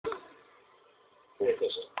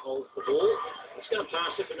Because it holds the ball. It's going to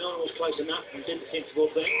pass it, but no one was close enough and did the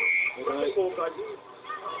sensible thing. And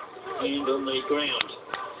on the ground.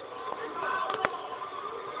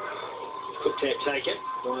 Quick tap taken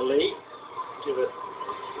by Lee. Give it.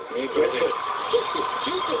 Yeah, Griffith.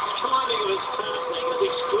 Griffith's timing of his passing is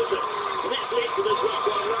exquisite. And that's led to this one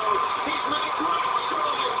by Rowe. He's made great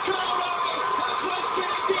strides. Go Rowe! That's what's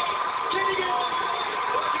getting there. Getting it on.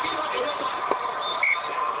 Once again, like a hit.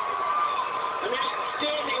 An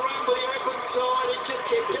outstanding run by the open side. It just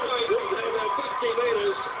kept going over 50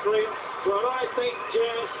 metres. But I think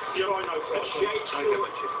just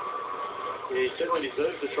he certainly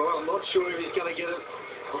deserves the try. I'm not sure if he's going to get it.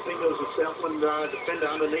 I think there was a Southland defender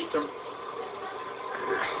underneath him.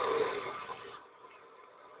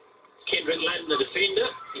 Kendrick Ladden, the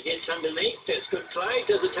defender. He gets underneath. That's good play.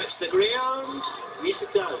 Does it touch the ground? Yes,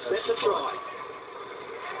 it does. That's a try.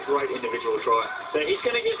 Great individual try. So he's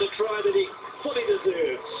going to get the try that he fully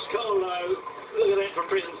deserves. Colo, look at that for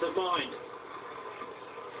presence of mind.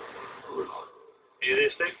 You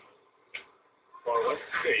there, Steve? Far away?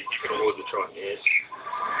 Yeah, you can award the try. Yes.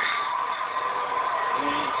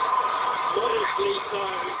 And modestly so,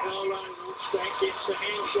 Colo gets the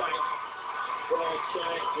handshake. But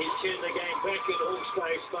he's turned the game back in all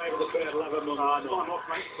space, favour the crowd, love him on the time off,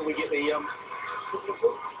 mate, till we get the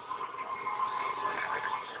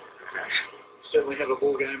certainly have a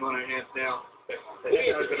ball game on our hands now. They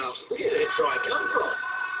have to open up. Where did that try come from?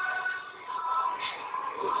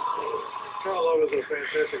 Carlo was a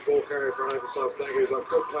fantastic ball carrier for an oversized flanker. He's got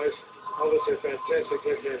good pace, obviously a fantastic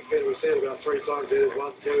left-hand defender. We've seen it about 3 times. There's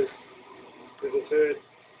 1, 2, there's a third.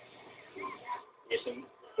 Yes, some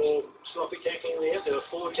poor sloppy tackling there. There were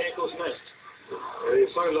 4 tackles missed. He's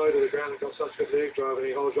so low to the ground and got such good leg drive, and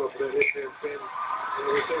he holds off for that left-hand spin.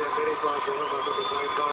 We've seen that many times for him up at the same time.